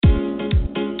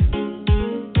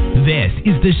This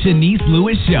is the Shanice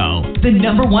Lewis Show, the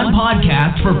 #1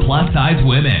 podcast for plus-size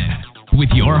women. With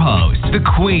your host, the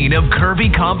queen of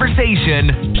curvy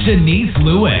conversation, Shanice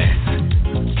Lewis.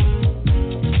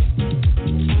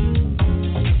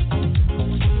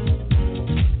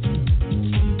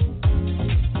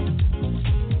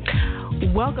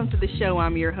 Welcome to the show.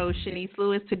 I'm your host, Shanice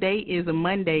Lewis. Today is a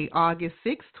Monday, August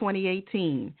 6,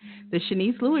 2018. The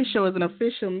Shanice Lewis Show is an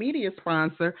official media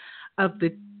sponsor of the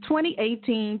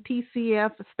 2018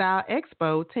 TCFStyle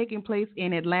Expo taking place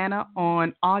in Atlanta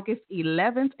on August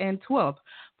 11th and 12th.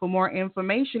 For more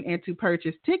information and to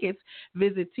purchase tickets,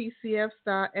 visit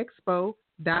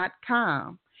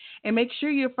TCFStyleExpo.com. And make sure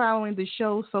you're following the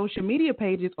show's social media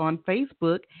pages on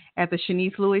Facebook at The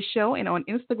Shanice Lewis Show and on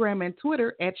Instagram and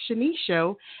Twitter at Shanice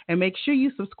Show. And make sure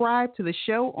you subscribe to the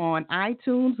show on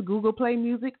iTunes, Google Play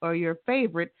Music, or your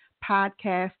favorite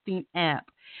podcasting app.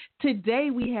 Today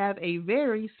we have a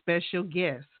very special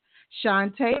guest.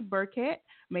 Chanté Burkett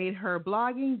made her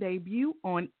blogging debut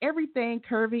on Everything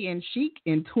Curvy and Chic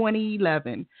in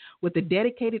 2011. With a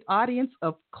dedicated audience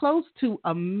of close to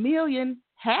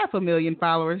 500,000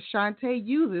 followers, Chanté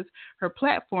uses her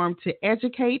platform to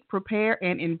educate, prepare,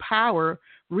 and empower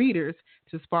readers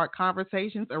to spark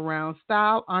conversations around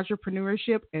style,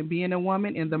 entrepreneurship, and being a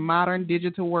woman in the modern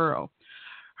digital world.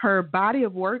 Her body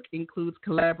of work includes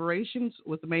collaborations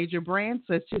with major brands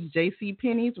such as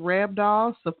JCPenney's,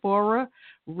 Rebdolls, Sephora,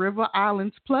 River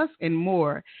Islands Plus, and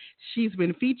more. She's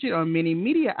been featured on many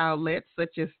media outlets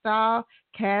such as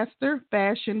Stylecaster,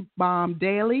 Fashion Bomb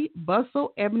Daily,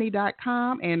 Bustle,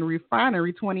 Ebony.com, and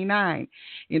Refinery29.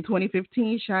 In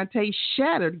 2015, Chanté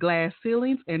shattered glass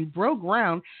ceilings and broke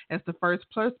ground as the first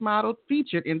plus model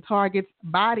featured in Target's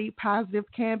body positive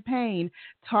campaign,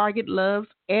 Target Loves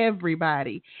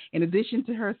Everybody. In addition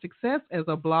to her success as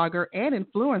a blogger and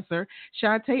influencer,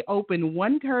 Chanté opened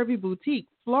One Curvy Boutique,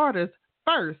 Florida's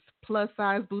first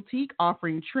plus-size boutique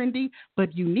offering trendy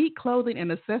but unique clothing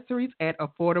and accessories at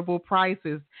affordable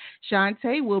prices.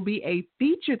 Chanté will be a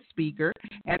featured speaker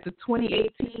at the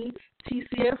 2018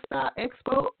 TCFStyle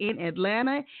Expo in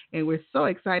Atlanta, and we're so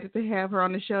excited to have her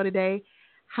on the show today.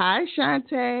 Hi,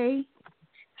 Chanté.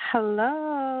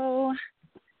 Hello.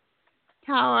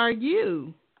 How are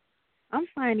you? I'm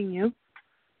finding you.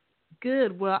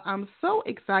 Good. Well, I'm so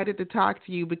excited to talk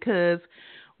to you because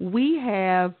we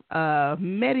have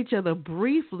met each other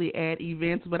briefly at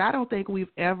events, but I don't think we've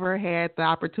ever had the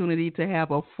opportunity to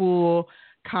have a full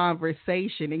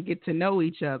conversation and get to know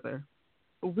each other.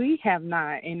 We have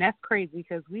not, and that's crazy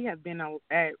because we have been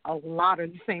at a lot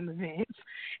of the same events.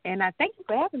 And I thank you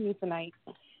for having me tonight.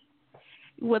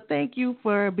 Well, thank you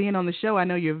for being on the show. I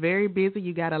know you're very busy.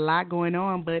 You got a lot going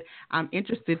on, but I'm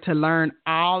interested to learn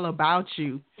all about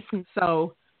you.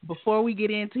 So before we get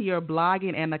into your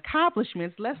blogging and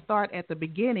accomplishments, let's start at the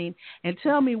beginning and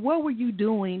tell me, what were you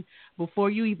doing before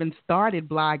you even started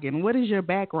blogging? What is your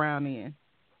background in?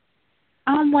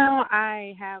 Well,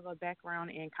 I have a background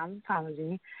in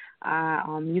cosmetology. I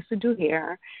used to do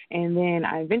hair, and then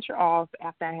I ventured off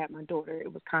after I had my daughter.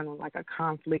 It was kind of like a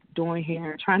conflict doing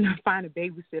hair, trying to find a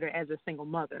babysitter as a single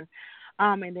mother.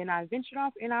 And then I ventured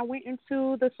off, and I went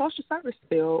into the social service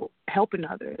field, helping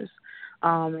others.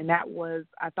 And that was,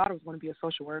 I thought I was going to be a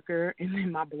social worker, and then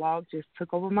my blog just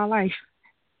took over my life.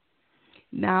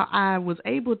 Now, I was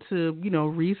able to,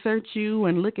 research you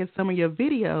and look at some of your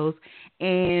videos,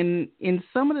 and in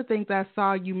some of the things I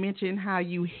saw, you mentioned how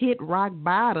you hit rock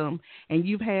bottom, and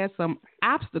you've had some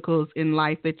obstacles in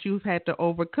life that you've had to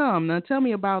overcome. Now, tell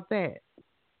me about that.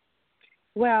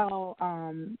 Well,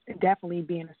 definitely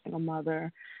being a single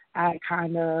mother. I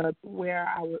kind of, where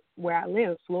I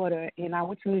live, Florida, and I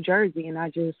went to New Jersey, and I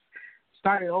just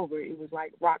started over. It was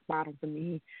like rock bottom for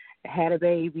me. I had a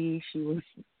baby. She was,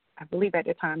 I believe at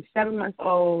the time, 7 months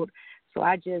old. So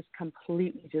I just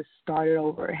completely just started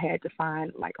over. I had to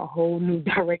find like a whole new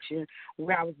direction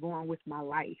where I was going with my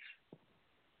life.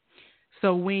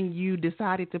 So when you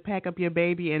decided to pack up your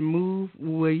baby and move,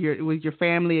 was your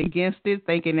family against it,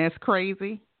 thinking that's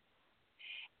crazy?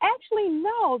 Actually,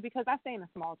 no, because I stay in a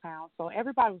small town. So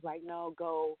everybody was like, no,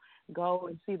 go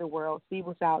and see the world, see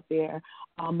what's out there.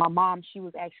 My mom, she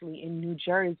was actually in New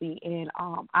Jersey, and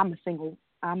I'm not a single.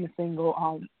 I'm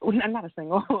the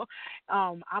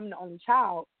only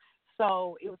child.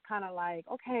 So it was kind of like,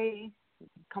 okay,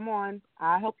 come on,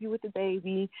 I'll help you with the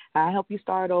baby. I'll help you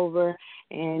start over.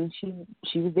 And she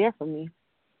was there for me.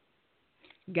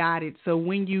 Got it. So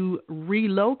when you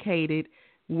relocated,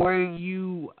 were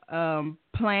you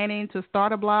planning to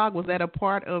start a blog? Was that a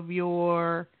part of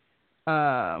your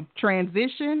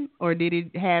transition, or did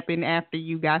it happen after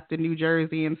you got to New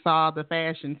Jersey and saw the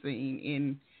fashion scene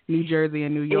in New Jersey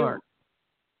and New York?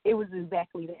 it was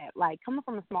exactly that. Like, coming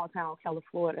from a small town, Keller,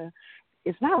 Florida,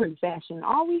 it's not really fashion.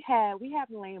 All we have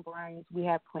Lane Bryant's, we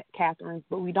have Catherine's,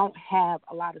 but we don't have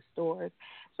a lot of stores.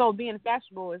 So being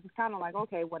fashionable is kind of like,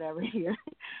 okay, whatever here.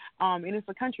 And it's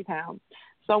a country town.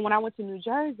 So when I went to New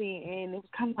Jersey, and it was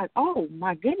kind of like, oh,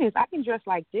 my goodness, I can dress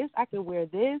like this. I can wear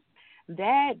this.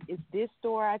 That is this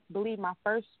store. I believe my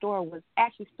first store was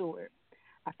Ashley Stewart.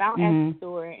 I found Ashley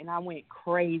Stewart, and I went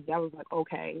crazy. I was like,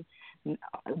 okay,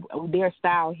 their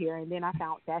style here. And then I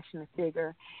found Fashion and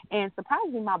Figure. And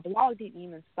surprisingly, my blog didn't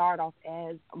even start off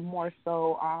as more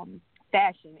so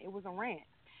fashion. It was a rant.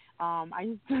 I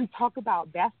used to talk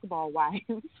about basketball wives,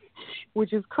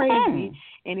 which is crazy.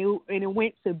 And it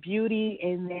went to beauty,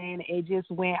 and then it just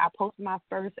went. I posted my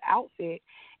first outfit,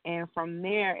 and from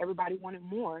there, everybody wanted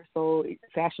more. So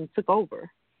fashion took over.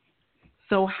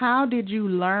 So how did you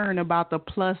learn about the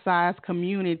plus size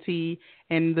community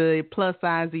and the plus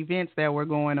size events that were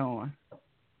going on?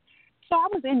 So I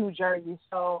was in New Jersey.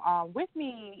 So with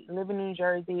me living in New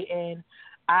Jersey, and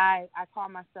I call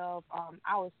myself,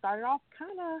 I was started off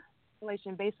kind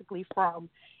of basically from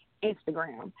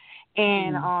Instagram.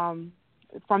 And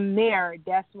from there,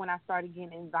 that's when I started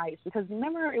getting invites. Because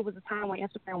remember, it was a time when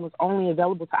Instagram was only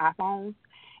available to iPhones.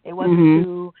 It wasn't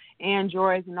to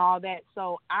Androids and all that.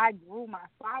 So I grew my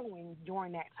following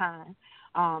during that time.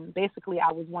 Basically,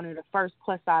 I was one of the first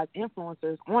plus-size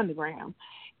influencers on the gram.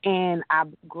 And I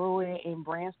grew it, and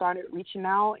brands started reaching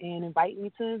out and inviting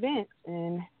me to events.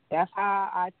 And that's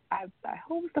how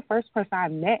who was the first person I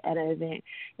met at an event?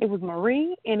 It was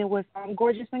Marie, and it was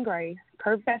Gorgeous and Gray,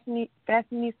 Curvy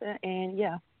Fashionista,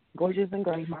 and Gorgeous and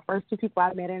Gray. My first two people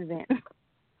I met at an event.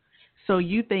 So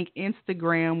you think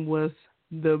Instagram was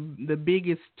the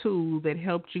biggest tool that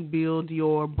helped you build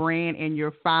your brand and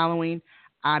your following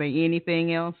out of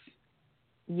anything else?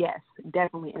 Yes,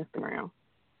 definitely Instagram.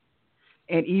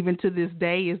 And even to this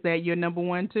day, is that your number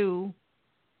one tool?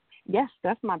 Yes,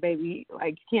 that's my baby.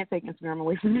 Like, you can't take Instagram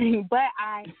away from me. But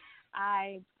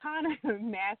I kind of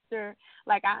master,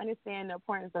 like, I understand the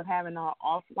importance of having an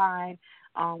offline,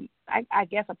 I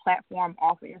guess a platform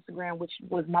off of Instagram, which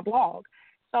was my blog.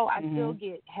 So I still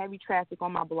get heavy traffic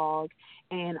on my blog,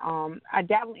 and I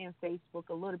dabble in Facebook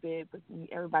a little bit, but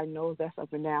everybody knows that's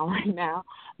up and down right now.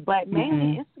 But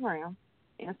mainly Instagram.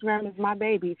 Instagram is my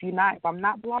baby. If I'm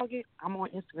not blogging, I'm on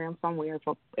Instagram somewhere.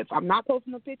 If I'm not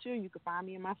posting a picture, you can find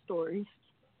me in my stories.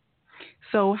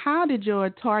 So how did your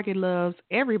Target Loves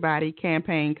Everybody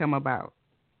campaign come about?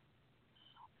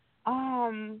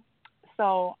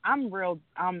 So I'm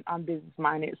business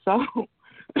minded. So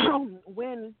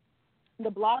when the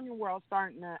blogging world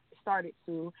started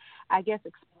to, I guess,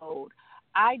 explode,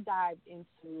 I dived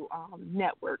into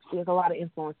networks. There's a lot of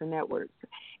influencer networks.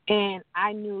 And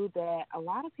I knew that a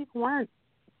lot of people weren't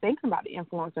thinking about the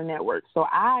influencer network. So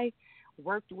I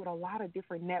worked with a lot of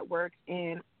different networks.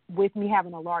 And with me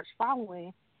having a large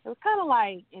following, it was kind of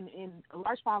like in a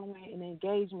large following and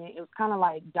engagement, it was kind of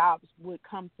like jobs would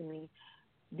come to me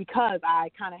because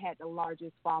I kind of had the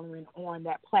largest following on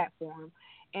that platform.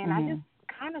 And I just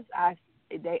kind of, I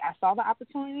saw the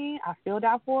opportunity, I filled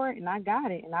out for it, and I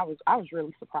got it. And I was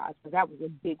really surprised because that was a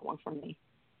big one for me.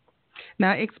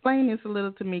 Now, explain this a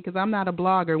little to me because I'm not a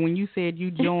blogger. When you said you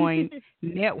joined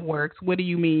networks, what do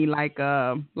you mean, like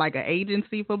an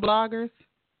agency for bloggers?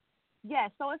 Yeah,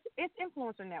 so it's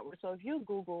influencer networks. So if you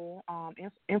Google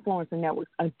influencer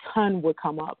networks, a ton would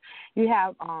come up. You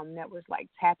have networks like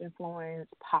Tap Influence,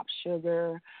 Pop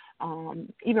Sugar,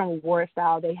 even Reward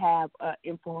Style. They have an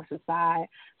influencer side.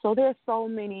 So there's so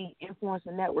many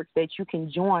influencer networks that you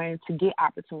can join to get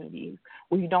opportunities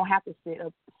where you don't have to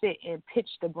sit and pitch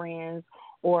the brands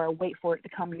or wait for it to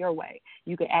come your way.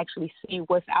 You can actually see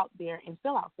what's out there and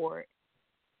fill out for it.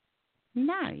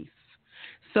 Nice.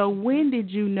 So when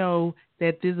did you know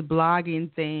that this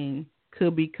blogging thing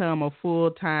could become a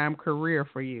full-time career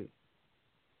for you?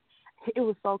 It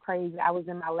was so crazy. I was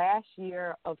in my last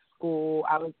year of school.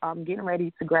 I was getting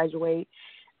ready to graduate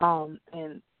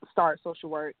and start social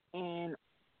work. And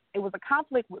it was a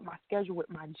conflict with my schedule with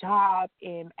my job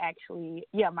and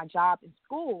my job in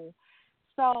school.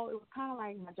 So it was kind of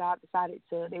like my job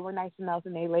they were nice enough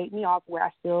and they laid me off where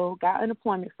I still got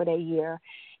unemployment for that year.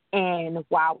 And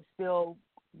while I was still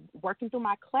working through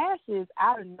my classes,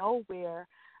 out of nowhere,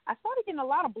 I started getting a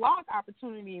lot of blog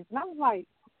opportunities. And I was like,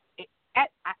 at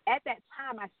that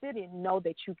time, I still didn't know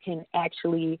that you can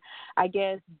actually, I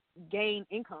guess, gain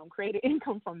income, create an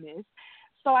income from this.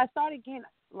 So I started getting,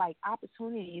 like,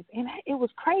 opportunities. And it was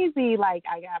crazy. Like,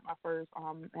 I got my first,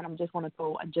 and I'm just going to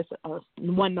throw just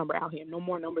one number out here. No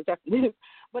more numbers after this.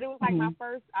 But it was like my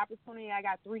first opportunity. I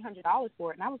got $300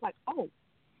 for it. And I was like, oh.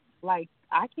 Like,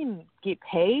 I can get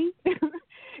paid.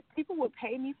 people would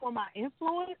pay me for my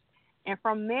influence. And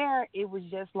from there, it was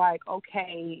just like,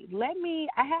 okay,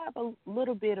 I have a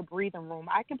little bit of breathing room.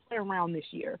 I can play around this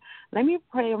year. Let me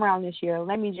play around this year.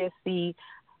 Let me just see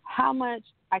how much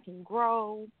I can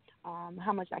grow,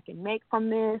 how much I can make from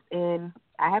this. And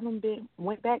I haven't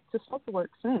went back to social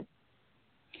work since.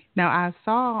 Now, I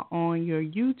saw on your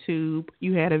YouTube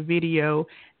you had a video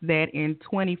that in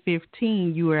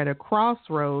 2015 you were at a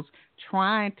crossroads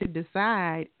trying to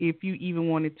decide if you even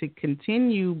wanted to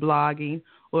continue blogging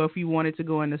or if you wanted to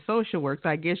go into social work. So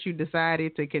I guess you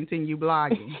decided to continue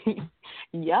blogging.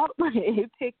 Yep, it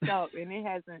picked up and it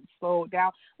hasn't slowed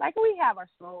down. Like we have our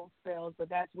slow spells, but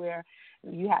that's where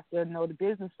you have to know the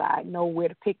business side, know where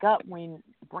to pick up when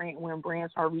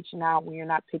brands are reaching out, when you're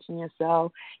not pitching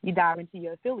yourself. You dive into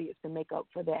your affiliates to make up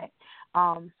for that.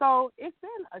 So it's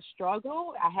been a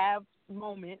struggle. I have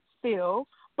moments still,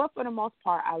 but for the most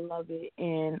part, I love it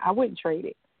and I wouldn't trade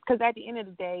it. Because at the end of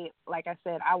the day, like I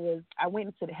said, I went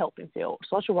into the helping field.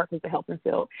 Social work is the helping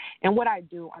field. And what I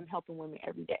do, I'm helping women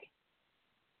every day.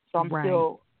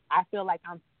 So I feel like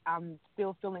I'm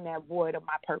still filling that void of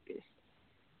my purpose.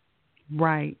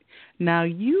 Right. Now,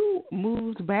 you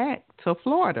moved back to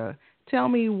Florida. Tell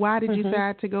me, why did you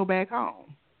decide to go back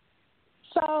home?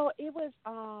 So it was,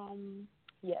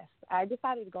 yes, I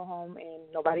decided to go home, and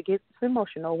nobody gets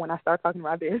emotional when I start talking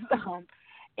about this.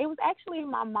 It was actually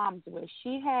my mom's wish.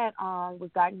 She had was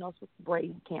diagnosed with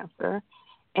brain cancer,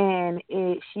 and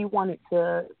she wanted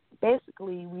to.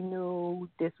 Basically, we knew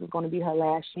this was going to be her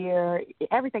last year.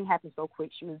 Everything happened so quick.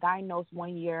 She was diagnosed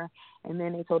 1 year, and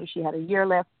then they told her she had a year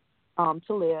left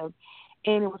to live.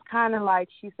 And it was kind of like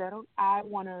she said, oh, I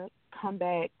want to come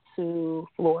back to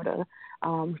Florida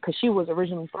because she was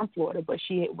originally from Florida, but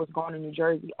she was going to New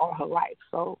Jersey all her life.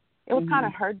 So it was kind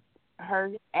of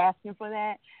her asking for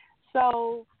that.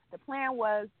 So the plan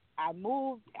was I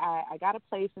moved, I got a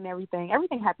place and everything.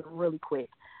 Everything happened really quick.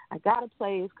 I got a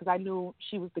place because I knew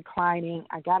she was declining.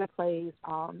 I got a place,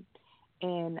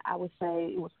 and I would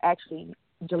say it was actually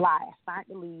July. I signed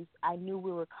the lease. I knew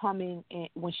we were coming in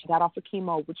when she got off of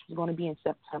chemo, which was going to be in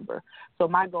September. So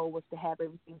my goal was to have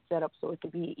everything set up so it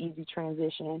could be an easy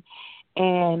transition.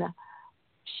 And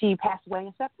she passed away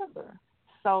in September.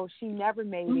 So she never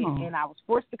made it, and I was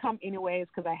forced to come anyways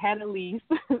because I had a lease.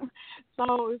 So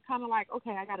it was kind of like,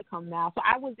 okay, I got to come now. So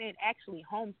I was in actually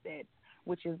Homestead,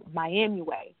 which is Miami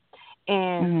way.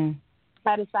 And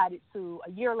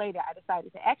a year later, I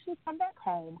decided to actually come back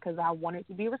home because I wanted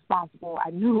to be responsible. I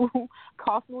knew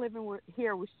cost of living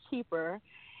here was cheaper,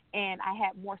 and I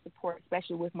had more support,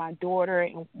 especially with my daughter,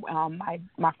 and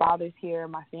my father's here,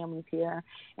 my family's here.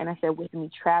 And I said, with me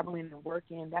traveling and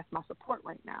working, that's my support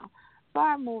right now. So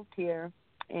I moved here,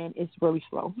 and it's really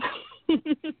slow.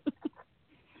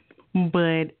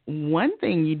 But one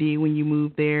thing you did when you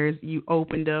moved there is you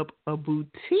opened up a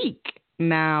boutique.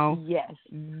 Now, yes.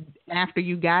 After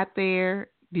you got there,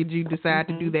 did you decide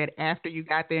to do that after you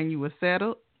got there and you were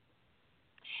settled?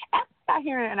 After I got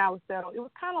here and I was settled, it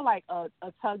was kind of like a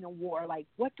tug and war. Like,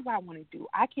 what do I want to do?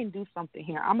 I can do something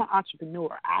here. I'm an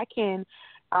entrepreneur. I can.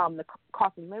 The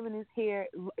cost of living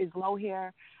is low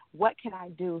here. What can I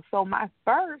do? So my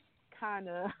first kind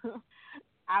of,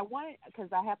 I wanted, because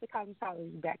I have the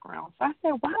cosmetology background. So I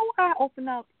said, why don't I open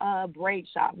up a braid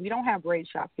shop? We don't have braid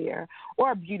shops here,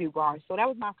 or a beauty bar. So that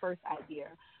was my first idea.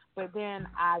 But then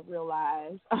I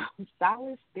realized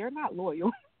stylists, they're not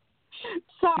loyal.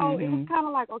 So it was kind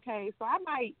of like, okay, so I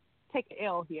might take an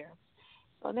L here.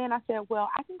 So then I said, well,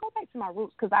 I can go back to my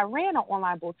roots because I ran an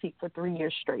online boutique for 3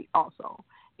 years straight also,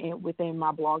 and within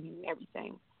my blogging and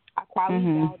everything. I quietly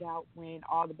bowed out when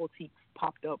all the boutiques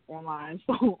popped up online.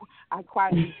 So I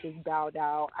quietly just bowed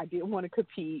out. I didn't want to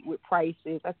compete with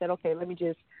prices. I said, okay, let me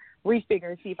just refigure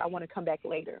and see if I want to come back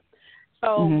later.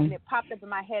 So when it popped up in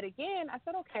my head again, I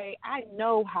said, okay, I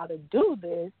know how to do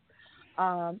this,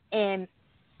 and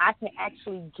I can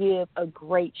actually give a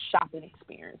great shopping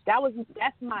experience.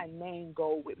 That's my main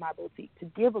goal with my boutique, to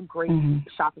give a great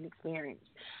shopping experience.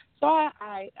 So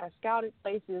I scouted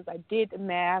places, I did the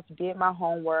math, did my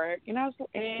homework,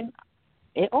 and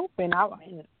it opened.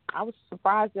 I was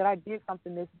surprised that I did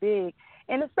something this big,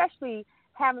 and especially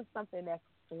having something that's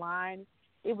online,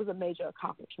 it was a major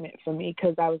accomplishment for me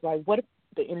because I was like, what if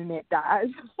the internet dies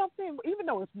or something? Even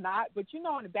though it's not, but in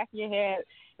the back of your head,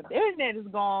 if the internet is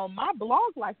gone, my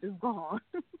blog life is gone.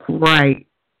 Right.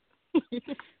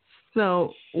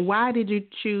 So why did you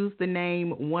choose the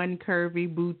name One Curvy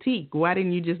Boutique? Why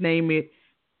didn't you just name it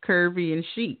Curvy and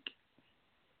Chic?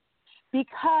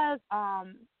 Because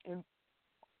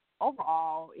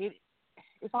overall,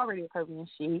 it's already a curvy and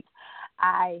chic.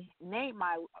 I named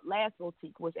my last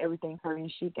boutique was Everything Curvy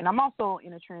and Chic, and I'm also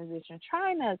in a transition,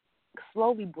 trying to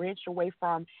slowly branch away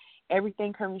from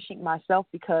Everything Curvy and Chic myself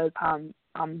because I'm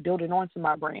building onto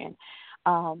my brand.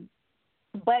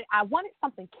 But I wanted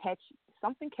something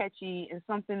catchy and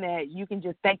something that you can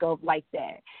just think of like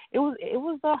that. It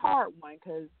was a hard one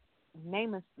because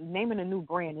naming a new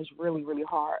brand is really, really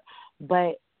hard.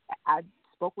 But I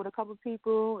spoke with a couple of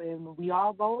people, and we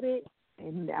all voted,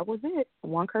 and that was it.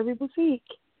 One Curvy Boutique.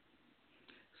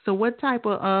 So what type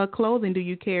of clothing do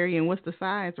you carry, and what's the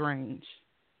size range?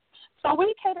 So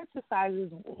we cater to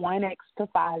sizes 1X to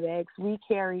 5X. We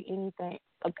carry anything,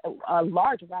 a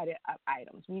large variety of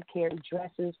items. We carry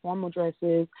dresses, formal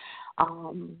dresses.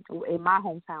 In my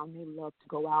hometown, they love to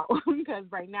go out because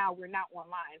right now we're not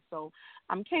online. So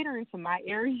I'm catering to my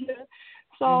area.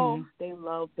 So they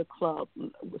love the club.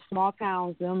 With small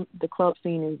towns, the club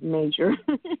scene is major.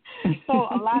 So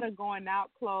a lot of going out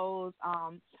clothes.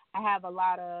 I have a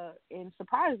lot of, and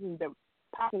surprisingly, the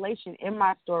population in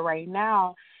my store right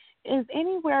now is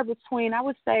anywhere between, I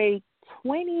would say,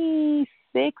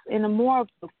 26 and more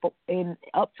and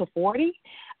up to 40.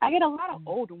 I get a lot of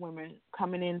older women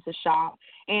coming in to shop,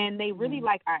 and they really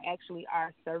like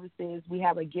our services. We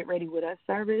have a Get Ready With Us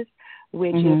service,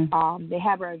 which is they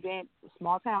have our event.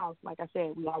 Small towns, like I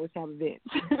said, we always have events.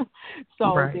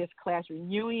 So there's class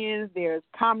reunions, there's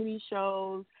comedy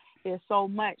shows. There's so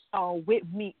much. So with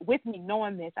me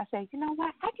knowing this, I say, you know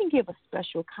what? I can give a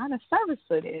special kind of service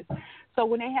for this. So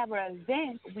when they have an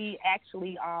event, we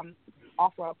actually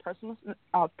offer a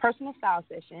personal style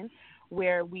session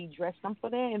where we dress them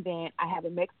for the event. I have a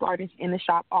makeup artist in the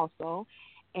shop also,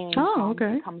 and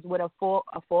it comes with a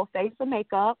full face of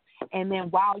makeup. And then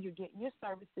while you're getting your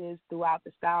services throughout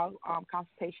the style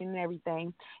consultation and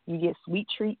everything, you get sweet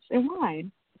treats and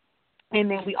wine.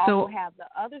 And then we also have the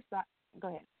other side. Go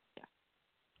ahead.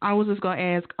 I was just going to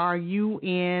ask, are you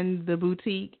in the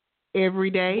boutique every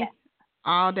day? Yes.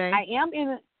 All day? I am in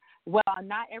it. Well,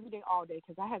 not every day, all day,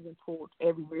 because I have been pulled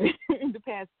everywhere. In the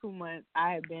past 2 months,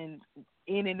 I have been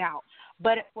in and out.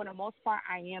 But for the most part,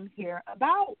 I am here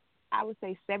about, I would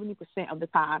say, 70% of the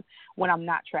time when I'm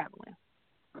not traveling.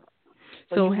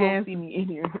 So you will see me in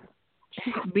here.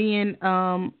 Being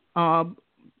a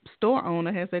store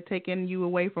owner, has that taken you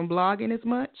away from blogging as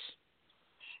much?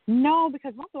 No,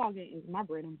 because my blogging is my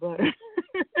bread and butter.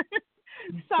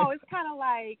 So it's kind of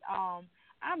like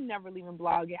I'm never leaving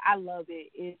blogging. I love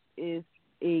it.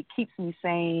 It keeps me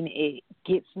sane. It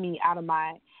gets me out of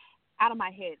my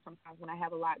head. Sometimes when I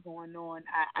have a lot going on,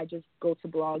 I just go to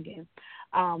blogging.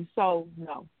 So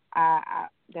no, I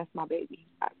that's my baby.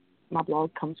 My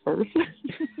blog comes first.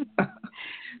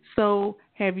 So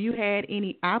have you had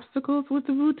any obstacles with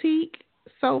the boutique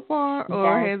so far,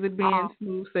 or has it been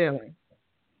smooth sailing?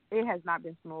 It has not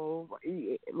been smooth.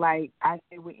 Like I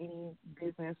say with any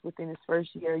business within its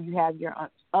first year, you have your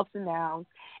ups and downs,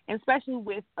 and especially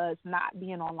with us not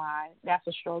being online, that's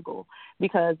a struggle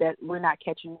because that we're not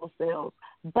catching those sales.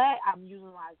 But I'm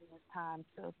utilizing this time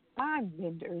to find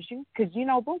vendors because,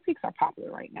 boutiques are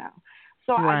popular right now.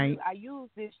 So I use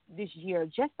this year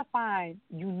just to find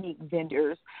unique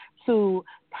vendors to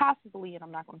possibly, and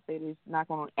I'm not going to say this, not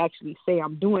going to actually say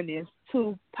I'm doing this,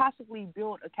 to possibly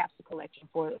build a capsule collection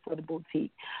for the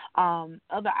boutique.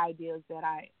 Other ideas that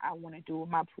I want to do with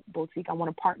my boutique, I want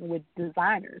to partner with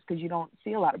designers because you don't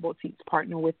see a lot of boutiques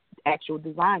partner with actual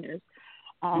designers.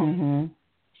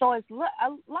 So it's a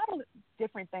lot of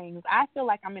different things. I feel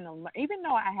like I'm even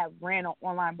though I have ran an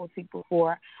online boutique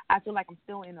before, I feel like I'm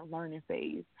still in a learning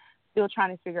phase, still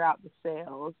trying to figure out the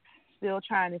sales, still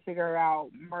trying to figure out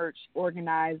merch,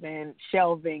 organizing,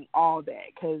 shelving, all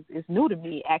that, because it's new to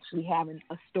me actually having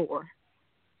a store.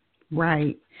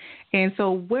 Right. And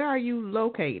so where are you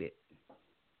located?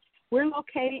 We're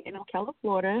located in Ocala,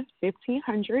 Florida,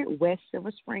 1500 West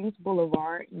Silver Springs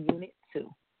Boulevard, Unit 2.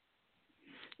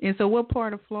 And so what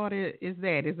part of Florida is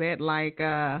that? Is that like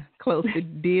close to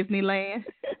Disneyland?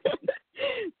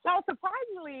 So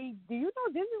surprisingly, do you know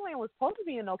Disneyland was supposed to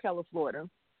be in Ocala, Florida?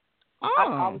 Oh.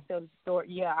 I always tell the story.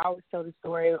 Yeah, I always tell the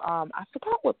story. I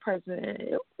forgot what president.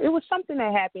 It was something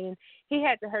that happened. He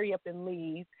had to hurry up and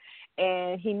leave,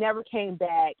 and he never came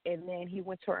back, and then he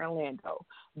went to Orlando.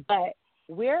 But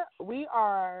we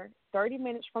are 30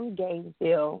 minutes from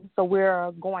Gainesville, so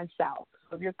we're going south.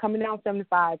 So if you're coming down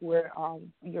 75,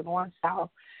 you're going south.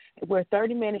 We're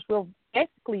 30 minutes. We're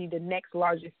basically the next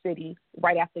largest city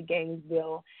right after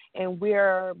Gainesville, and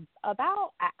we're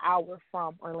about an hour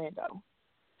from Orlando.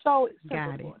 So it's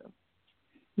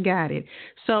Got it.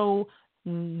 So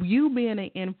you being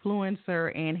an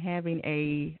influencer and having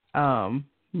a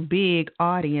big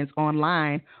audience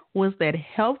online. Was that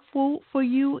helpful for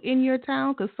you in your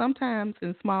town? Because sometimes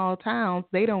in small towns,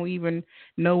 they don't even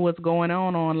know what's going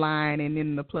on online and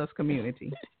in the plus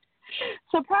community.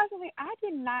 Surprisingly, I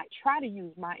did not try to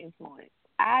use my influence.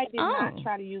 I did not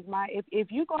try to use my.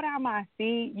 If you go down my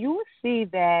feed, you will see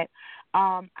that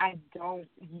I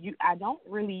don't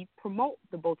really promote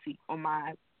the boutique on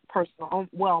my personal,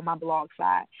 on my blog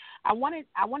side. I wanted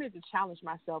to challenge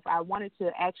myself. I wanted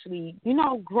to actually,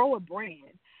 grow a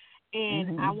brand,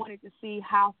 and I wanted to see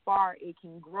how far it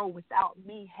can grow without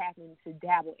me having to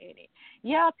dabble in it.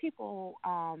 Yeah, people.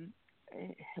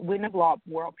 Within the blog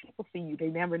world, people see you. They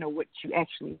never know what you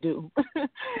actually do.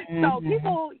 So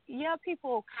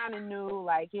people kind of knew,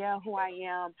 who I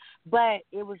am, but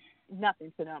it was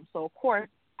nothing to them. So of course,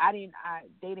 they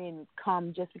didn't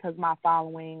come just because of my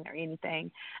following or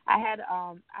anything. I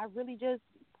really just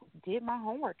did my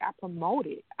homework. I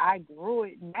promoted. I grew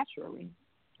it naturally.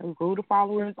 I grew the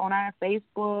followers on our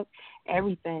Facebook,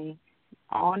 everything,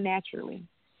 all naturally.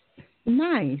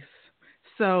 Nice.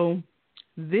 So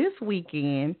this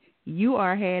weekend, you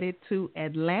are headed to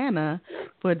Atlanta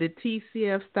for the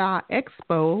TCFStyle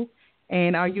Expo.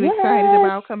 And are you excited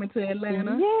about coming to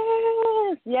Atlanta?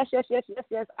 Yes.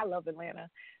 I love Atlanta.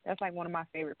 That's like one of my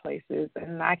favorite places.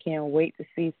 And I can't wait to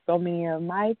see so many of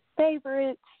my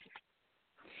favorites.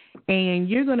 And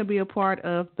you're going to be a part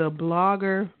of the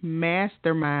Blogger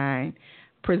Mastermind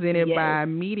presented by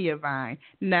Mediavine.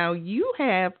 Now, you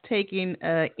have taken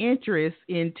interest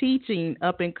in teaching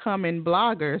up-and-coming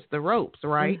bloggers the ropes,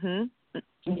 right? Mm-hmm.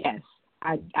 Yes,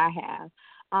 I have.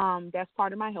 That's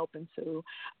part of my helping, too.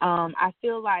 I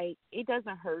feel like it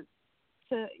doesn't hurt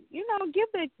to, give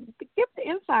the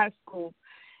inside scoop.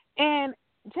 And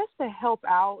just to help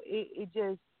out,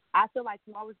 I feel like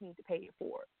you always need to pay it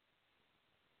forward.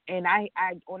 And I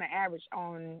on an average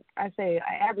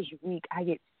week, I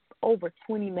get over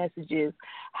 20 messages,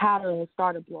 how to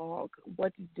start a blog,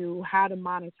 what to do, how to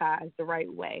monetize the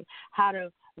right way, how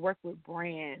to work with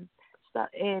brands. So,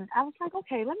 and I was like,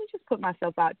 okay, let me just put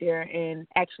myself out there and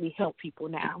actually help people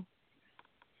now.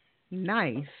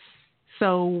 Nice.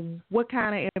 So what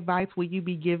kind of advice will you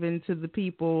be giving to the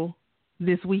people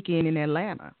this weekend in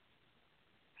Atlanta?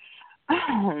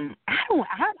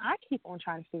 I keep on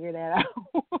trying to figure that out.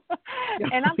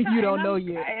 And you don't know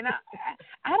yet. And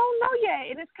I don't know yet.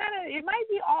 And it might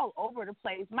be all over the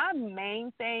place. My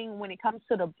main thing when it comes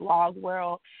to the blog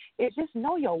world is just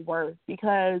know your worth,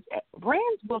 because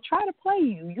brands will try to play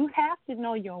you. You have to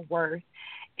know your worth.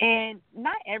 And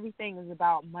not everything is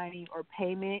about money or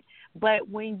payment, but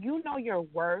when you know your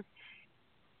worth,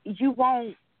 you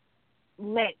won't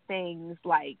let things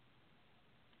like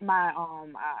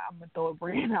I'm gonna throw a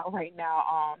brand out right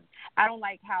now. I don't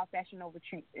like how Fashion Nova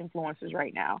treats influencers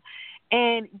right now,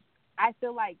 and I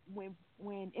feel like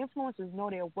when influencers know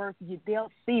their worth,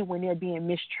 they'll see when they're being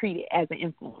mistreated as an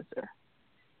influencer.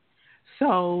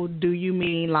 So, do you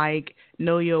mean like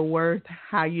know your worth?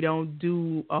 How you don't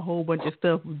do a whole bunch of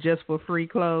stuff just for free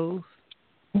clothes?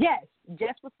 Yes,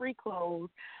 just for free clothes.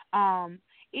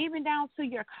 Even down to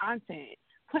your content.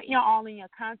 Put your all in your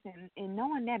content and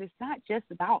knowing that it's not just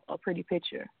about a pretty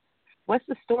picture. What's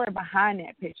the story behind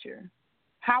that picture?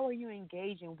 How are you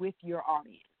engaging with your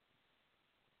audience?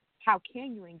 How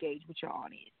can you engage with your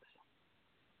audience?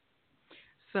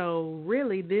 So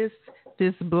really this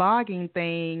blogging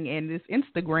thing and this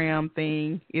Instagram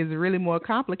thing is really more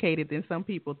complicated than some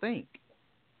people think.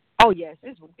 Oh yes,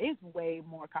 it's way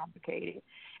more complicated.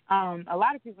 A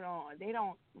lot of people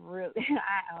don't really.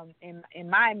 In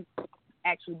my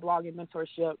actually blogging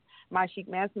mentorship, my Chic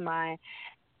Mastermind,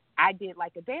 I did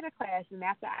like a beta class, and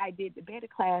after I did the beta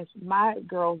class, my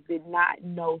girls did not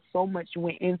know so much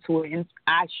went into it, and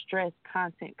I stressed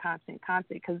content,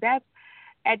 because that's,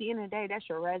 at the end of the day, that's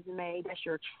your resume, that's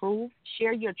your truth.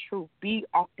 Share your truth. Be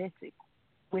authentic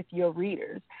with your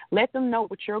readers. Let them know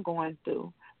what you're going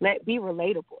through. Be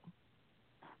relatable.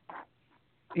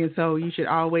 And so you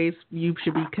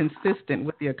should be consistent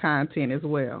with your content as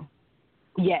well.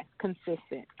 Yes,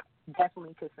 consistent.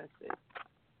 Definitely consistent.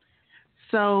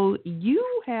 So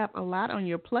you have a lot on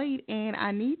your plate, and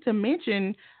I need to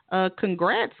mention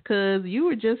congrats, because you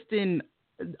were just in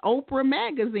Oprah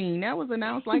magazine. That was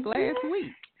announced like last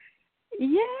week.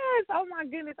 Yes. Oh, my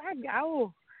goodness.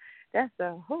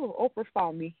 Oprah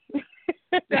saw me.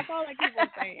 That's all I keep on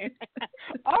saying.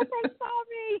 Oprah saw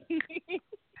me.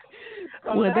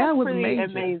 Well, that was pretty major.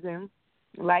 amazing.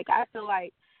 Like, I feel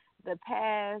like the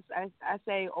past, I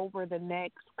say over the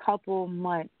next couple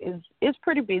months is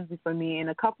pretty busy for me, and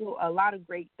a lot of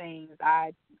great things.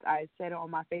 I said it on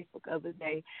my Facebook the other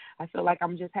day. I feel like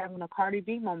I'm just having a Cardi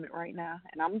B moment right now,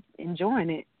 and I'm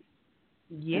enjoying it.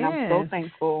 Yes. And I'm so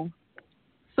thankful.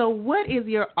 So what is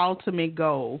your ultimate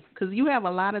goal? Because you have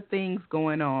a lot of things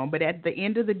going on, but at the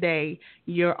end of the day,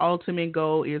 your ultimate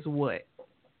goal is what?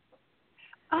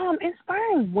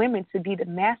 Inspiring women to be the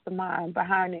mastermind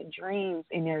behind their dreams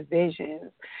and their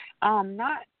visions.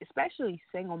 Not, especially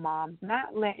single moms,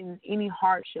 not letting any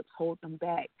hardships hold them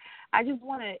back. I just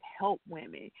want to help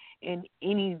women in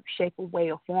any shape or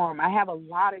way or form. I have a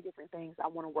lot of different things I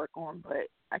want to work on, but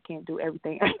I can't do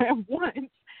everything at once.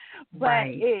 But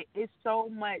Right. it's so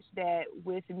much that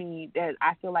with me that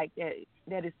I feel like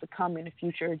that is to come in the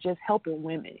future, just helping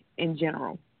women in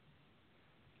general.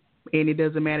 And it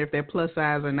doesn't matter if they're plus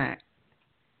size or not.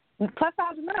 Plus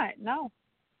size or not, no.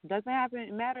 It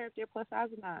doesn't matter if they're plus size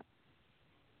or not.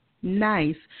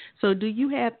 Nice. So do you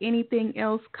have anything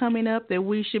else coming up that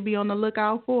we should be on the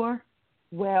lookout for?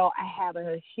 Well, I have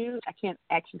a huge, I can't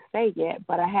actually say yet,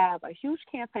 but I have a huge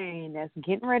campaign that's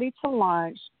getting ready to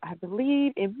launch. I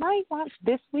believe it might launch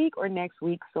this week or next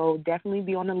week, so definitely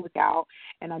be on the lookout.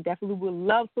 And I definitely would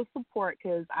love to support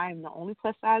because I am the only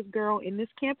plus size girl in this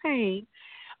campaign.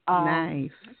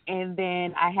 Nice. And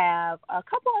then I have a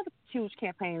couple other huge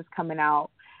campaigns coming up,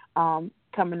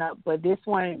 but this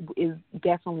one is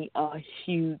definitely a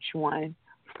huge one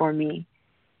for me.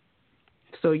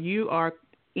 So you are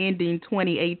ending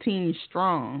 2018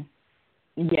 strong.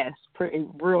 Yes,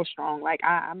 real strong. Like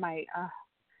I might,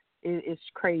 it's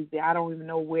crazy. I don't even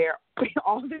know where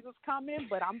all this is coming,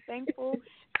 but I'm thankful.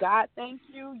 God, thank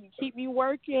you. You keep me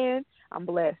working. I'm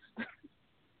blessed.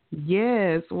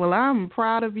 Yes. Well, I'm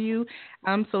proud of you.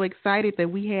 I'm so excited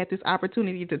that we had this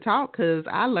opportunity to talk because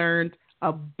I learned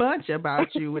a bunch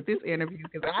about you with this interview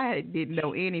because I didn't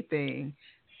know anything.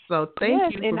 So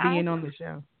thank you for being on the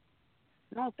show.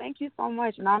 No, thank you so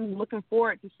much. And I'm looking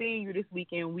forward to seeing you this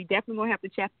weekend. We definitely going to have to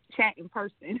chat in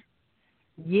person.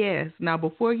 Yes. Now,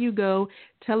 before you go,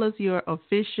 tell us your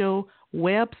official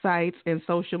websites and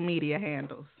social media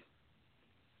handles.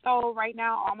 So right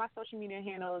now, all my social media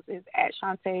handles is at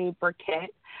Chanté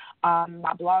Burkett.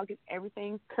 My blog is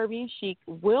Everything Curvy Chic.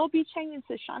 Will be changing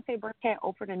to Chanté Burkett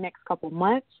over the next couple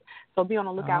months, so be on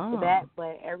the lookout for that.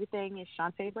 But everything is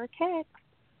Chanté Burkett.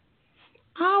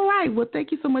 All right. Well,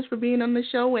 thank you so much for being on the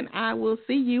show, and I will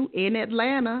see you in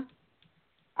Atlanta.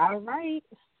 All right.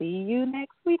 See you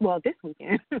next week. Well, this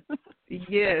weekend.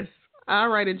 Yes. All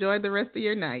right. Enjoy the rest of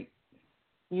your night.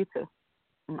 You too.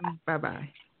 Bye-bye.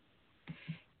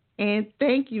 And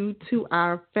thank you to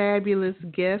our fabulous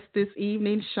guest this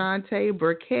evening, Chanté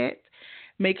Burkett.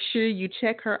 Make sure you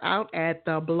check her out at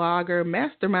the Blogger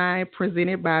Mastermind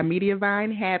presented by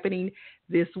Mediavine, happening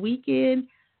this weekend,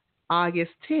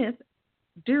 August 10th,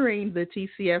 during the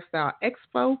TCFStyle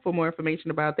Expo. For more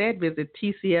information about that, visit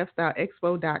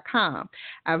TCFStyleExpo.com.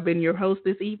 I've been your host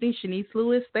this evening, Shanice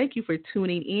Lewis. Thank you for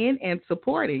tuning in and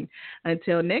supporting.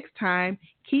 Until next time,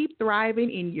 keep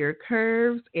thriving in your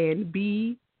curves and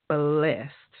be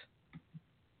blessed.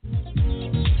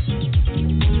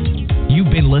 You've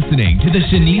been listening to The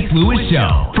Shanice Lewis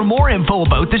Show. For more info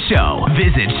about the show,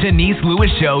 visit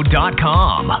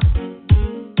ShaniceLewisShow.com.